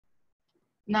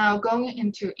Now going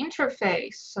into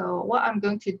interface. So what I'm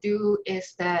going to do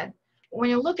is that when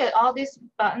you look at all these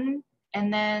buttons,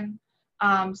 and then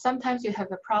sometimes you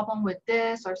have a problem with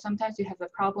this, or sometimes you have a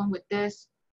problem with this.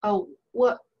 Oh,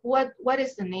 what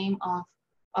is the name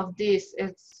of this?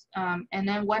 It's and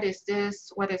then what is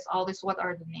this? What is all this? What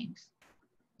are the names?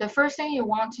 The first thing you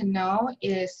want to know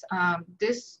is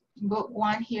this book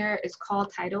one here is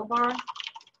called title bar.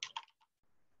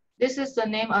 This is the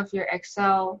name of your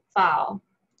Excel file.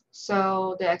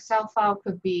 So the Excel file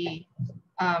could be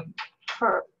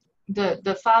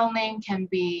the file name can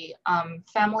be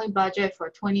family budget for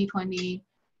 2020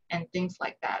 and things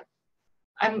like that.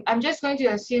 I'm just going to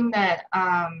assume that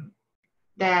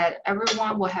that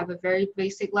everyone will have a very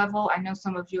basic level. I know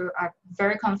some of you are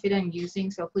very confident in using,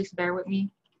 so please bear with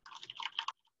me.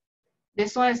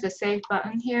 This one is the save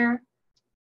button here,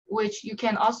 which you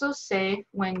can also save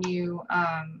when you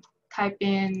type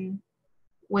in,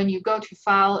 when you go to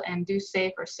file and do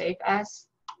save or save as.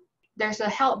 There's a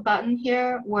help button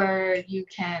here where you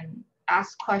can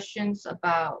ask questions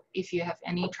about if you have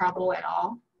any trouble at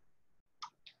all.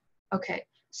 Okay,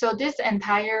 so this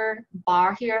entire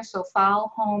bar here, so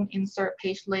file, home, insert,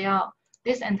 page layout,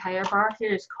 this entire bar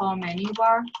here is called menu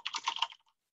bar.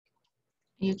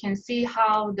 You can see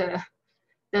how the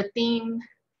theme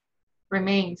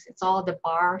remains. It's all the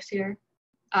bars here.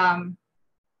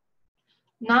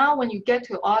 Now when you get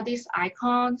to all these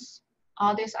icons,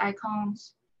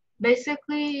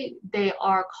 basically they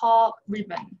are called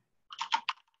ribbon.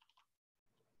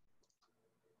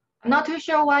 I'm not too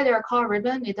sure why they're called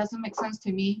ribbon. It doesn't make sense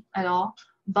to me at all.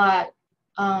 But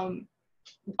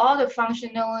all the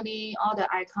functionality, all the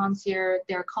icons here,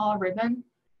 they're called ribbon.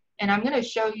 And I'm going to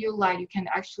show you like you can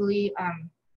actually add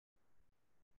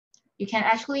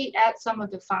some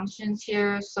of the functions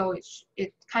here. So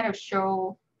it kind of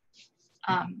show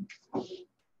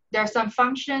there are some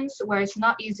functions where it's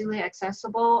not easily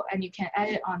accessible, and you can add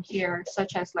it on here,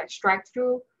 such as like strike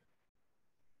through.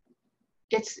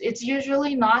 It's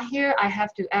usually not here. I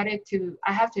have to add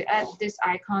this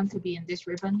icon to be in this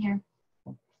ribbon here.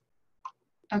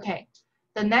 Okay,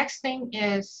 the next thing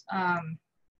is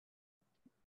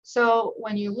so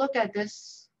when you look at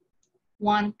this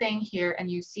one thing here and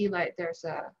you see like there's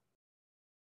a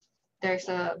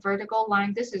vertical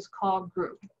line, this is called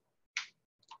group.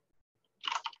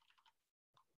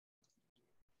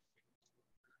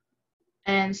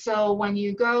 And so when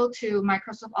you go to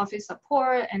Microsoft Office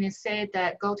support and it said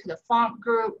that go to the font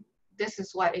group, this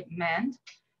is what it meant.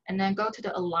 And then go to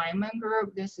the alignment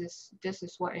group, this is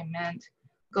what it meant.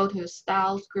 Go to the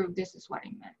styles group, this is what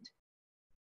it meant.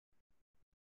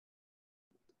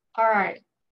 All right,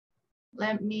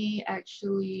 let me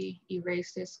actually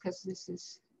erase this because this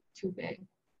is too big.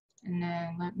 And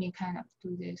then let me kind of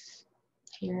do this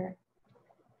here.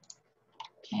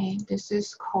 Okay, this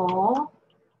is called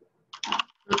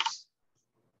groups.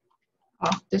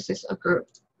 Oh, this is a group.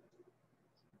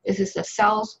 This is a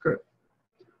cells group.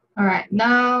 All right,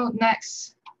 now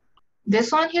next. This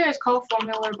one here is called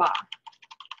formula bar.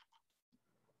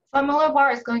 Formula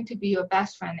bar is going to be your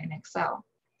best friend in Excel.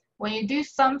 When you do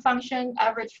sum function,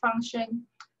 average function,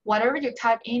 whatever you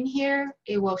type in here,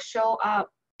 it will show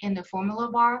up in the formula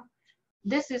bar.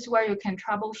 This is where you can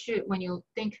troubleshoot when you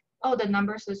think, oh, the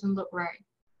numbers doesn't look right.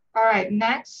 All right,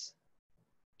 next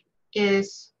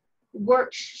is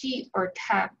worksheet or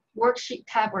tab, worksheet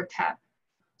tab or tab.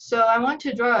 So I want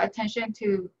to draw attention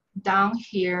to down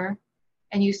here,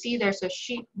 and you see there's a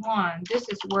sheet 1. This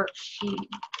is worksheet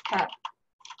tab,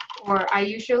 or I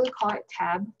usually call it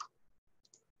tab.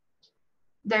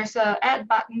 There's a add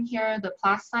button here, the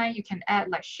plus sign. You can add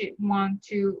like sheet 1,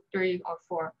 2, 3, or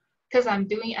 4. Because I'm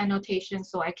doing annotation,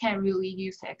 so I can't really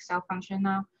use the Excel function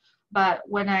now. But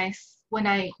when I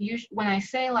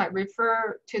say like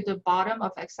refer to the bottom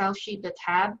of Excel sheet, the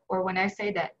tab, or when I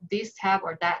say that this tab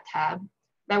or that tab,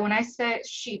 that when I say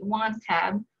sheet 1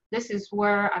 tab, this is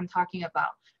where I'm talking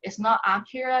about. It's not up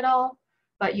here at all,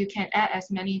 but you can add as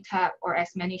many tabs or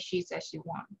as many sheets as you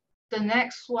want. The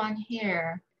next one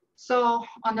here. So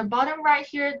on the bottom right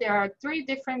here, there are 3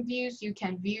 different views you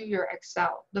can view your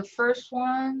Excel. The first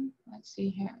one, let's see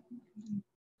here.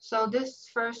 So this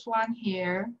first one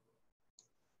here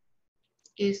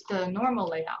is the normal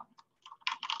layout.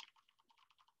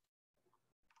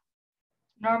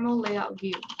 Normal layout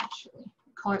view, actually.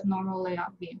 Call it normal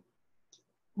layout view.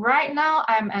 Right now,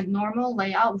 I'm at normal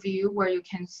layout view where you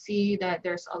can see that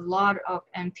there's a lot of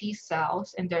empty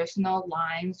cells and there's no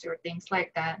lines or things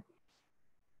like that.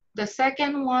 The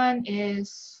second one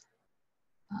is,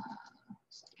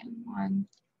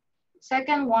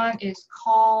 second one is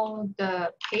called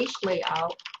the page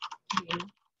layout view.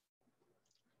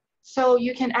 So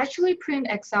you can actually print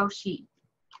Excel sheet.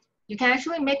 You can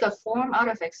actually make a form out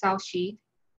of Excel sheet.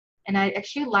 And I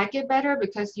actually like it better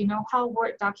because you know how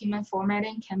Word document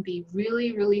formatting can be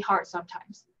really, really hard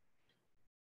sometimes.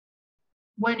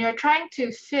 When you're trying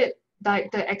to fit like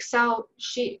the Excel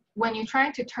sheet, when you're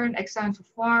trying to turn Excel into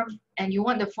form and you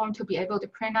want the form to be able to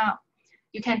print out,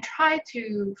 you can try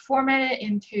to format it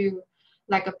into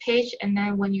like a page, and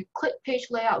then when you click page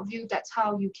layout view, that's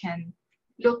how you can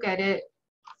look at it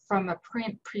from a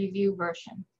print preview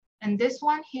version. And this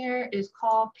one here is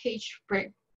called page break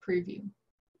preview.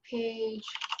 Page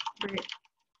break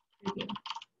preview.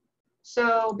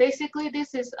 So basically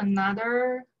this is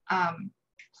another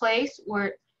place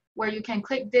where you can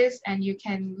click this and you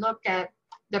can look at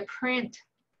the print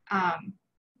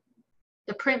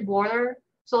border.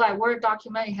 So like Word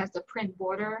document, it has the print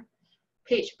border.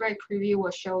 Page break preview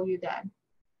will show you that.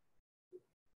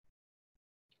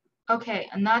 Okay,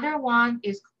 another one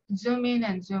is zoom in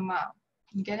and zoom out.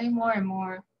 I'm getting more and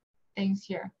more things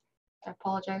here. I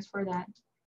apologize for that.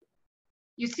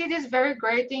 You see this very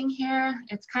gray thing here?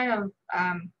 It's kind of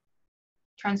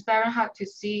transparent, hard to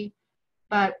see,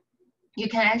 but you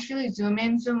can actually zoom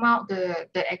in, zoom out the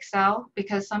Excel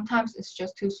because sometimes it's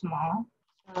just too small.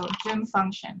 So zoom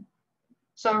function.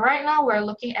 So right now we're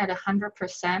looking at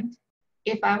 100%.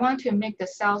 If I want to make the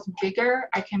cells bigger,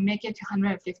 I can make it to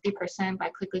 150% by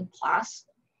clicking plus.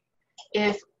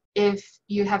 If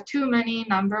you have too many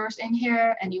numbers in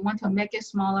here and you want to make it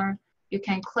smaller, you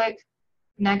can click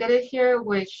negative here,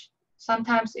 which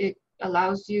sometimes it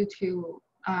allows you to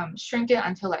shrink it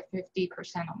until like 50%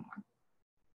 or more.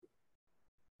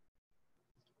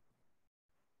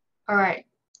 All right,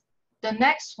 the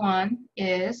next one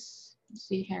is, let's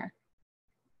see here.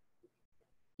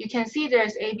 You can see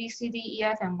there's A, B, C, D, E,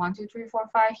 F, and 1, 2, 3, 4,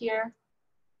 5 here.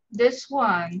 This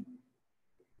one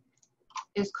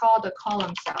is called the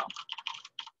column cell.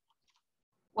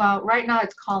 Well, right now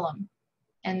it's column.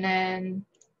 And then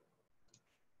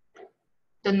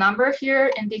the number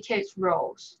here indicates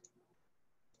rows.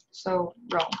 So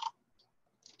row.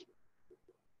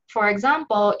 For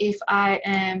example, if I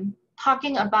am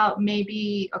talking about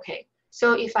maybe, okay,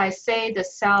 so if I say the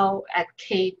cell at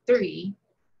K3,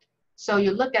 so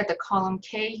you look at the column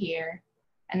K here,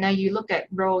 and then you look at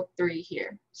row 3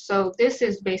 here. So this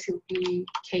is basically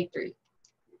K3.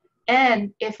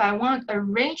 And if I want a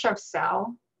range of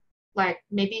cell, like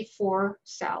maybe 4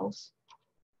 cells,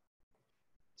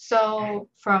 so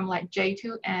from like J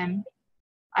to M,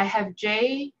 I have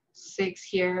J6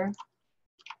 here.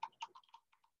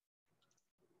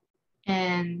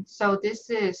 And so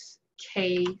this is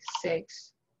K6.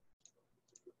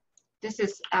 This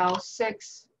is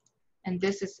L6. And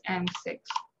this is M6.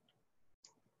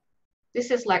 This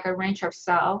is like a range of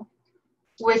cell,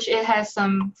 which it has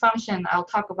some function I'll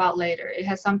talk about later. It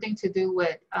has something to do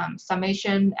with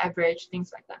summation, average,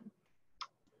 things like that.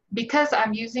 Because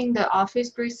I'm using the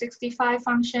Office 365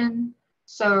 function,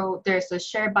 so there's a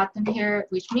share button here,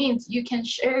 which means you can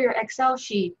share your Excel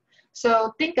sheet.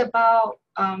 So think about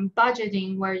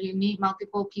budgeting where you need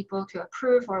multiple people to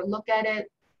approve or look at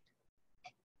it.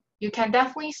 You can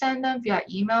definitely send them via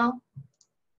email,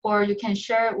 or you can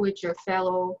share it with your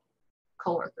fellow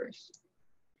coworkers.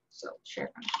 So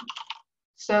share function.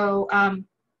 So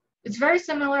it's very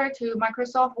similar to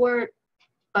Microsoft Word,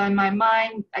 but in my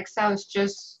mind, Excel is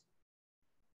just,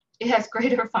 it has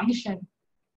greater function.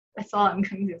 That's all I'm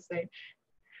going to say.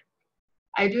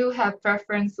 I do have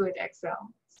preference with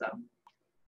Excel. So,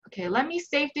 okay, let me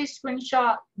save this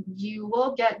screenshot. You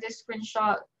will get this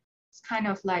screenshot. It's kind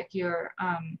of like your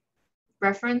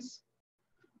reference.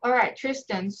 All right,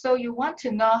 Tristan, so you want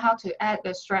to know how to add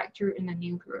the structure in a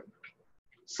new group.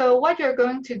 So what you're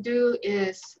going to do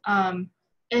is,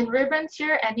 in ribbons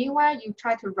here, anywhere, you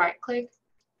try to right click,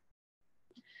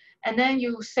 and then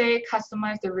you say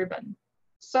customize the ribbon.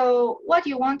 So what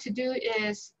you want to do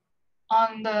is,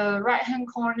 on the right-hand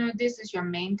corner, this is your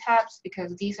main tabs,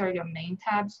 because these are your main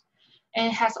tabs. And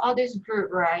it has all this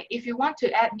group, right? If you want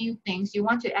to add new things, you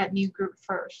want to add new group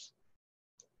first.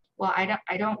 Well,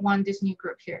 I don't want this new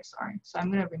group here, sorry. So I'm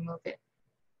gonna remove it.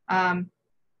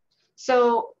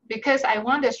 So because I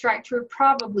want the structure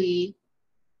probably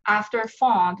after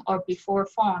font or before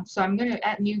font, so I'm gonna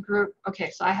add new group. Okay,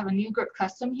 so I have a new group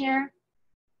custom here.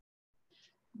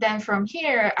 Then from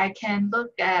here, I can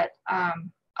look at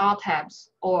all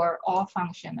tabs or all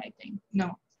function, I think.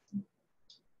 No.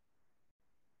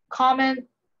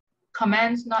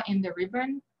 Commands not in the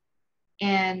ribbon.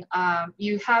 And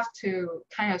you have to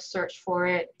kind of search for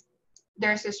it.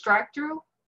 There's a strike through,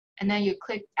 and then you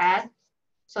click add.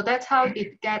 So that's how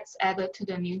it gets added to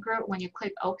the new group. When you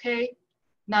click OK,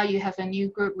 now you have a new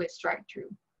group with strike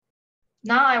through.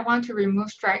 Now I want to remove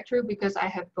strike through because I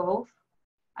have both.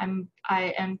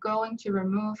 I am going to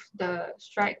remove the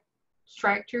strike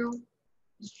through,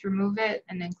 just remove it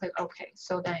and then click OK.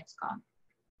 So then it's gone.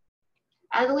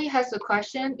 Adelie has a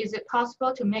question, is it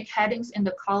possible to make headings in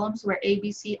the columns where A,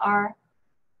 B, C are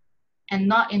and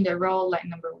not in the row like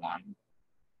number 1?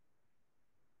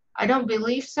 I don't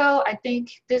believe so. I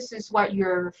think this is what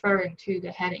you're referring to,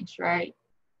 the headings, right?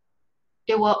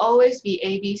 It will always be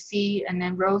A, B, C, and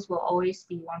then rows will always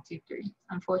be 1, 2, 3,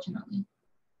 unfortunately.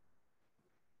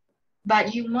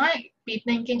 But you might be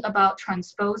thinking about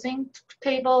transposing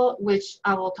table, which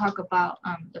I will talk about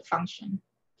the function.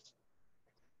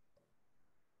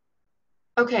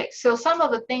 Okay, so some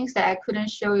of the things that I couldn't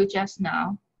show you just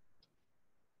now,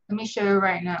 let me show you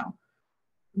right now.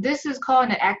 This is called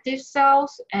an active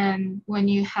cells, and when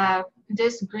you have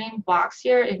this green box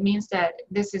here, it means that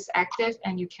this is active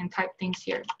and you can type things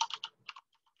here.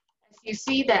 As you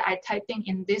see that I typing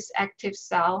in this active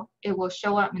cell, it will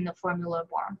show up in the formula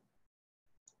bar.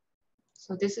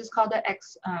 So this is called the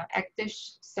active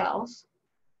cells.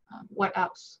 What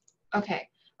else? Okay,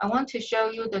 I want to show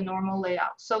you the normal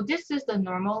layout. So this is the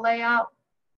normal layout.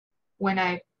 When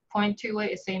I point to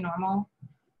it, it say normal.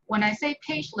 When I say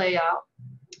page layout,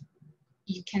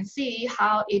 you can see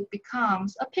how it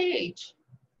becomes a page.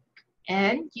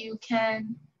 And you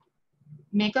can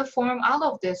make a form out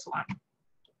of this one.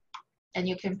 And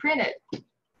you can print it.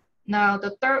 Now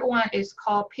the third one is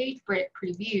called page break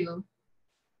preview.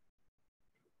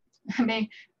 I mean,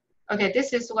 okay,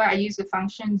 this is where I use the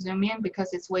function zoom in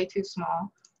because it's way too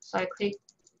small. So I click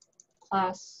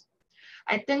plus.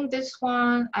 I think this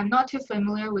one, I'm not too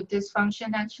familiar with this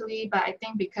function actually, but I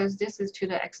think because this is to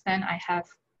the extent I have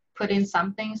put in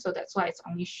something, so that's why it's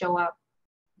only show up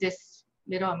this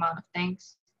little amount of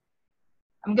things.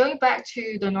 I'm going back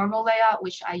to the normal layout,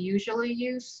 which I usually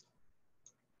use.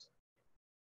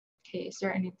 Okay, is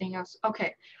there anything else?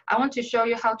 Okay, I want to show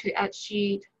you how to add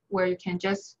sheet where you can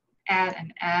just add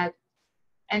and add.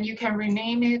 And you can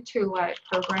rename it to like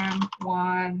program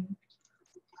 1,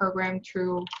 program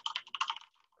 2,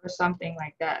 or something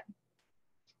like that.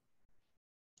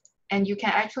 And you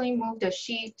can actually move the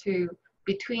sheet to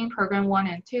between program 1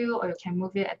 and 2, or you can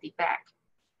move it at the back.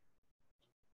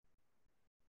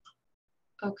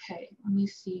 Okay, let me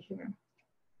see here.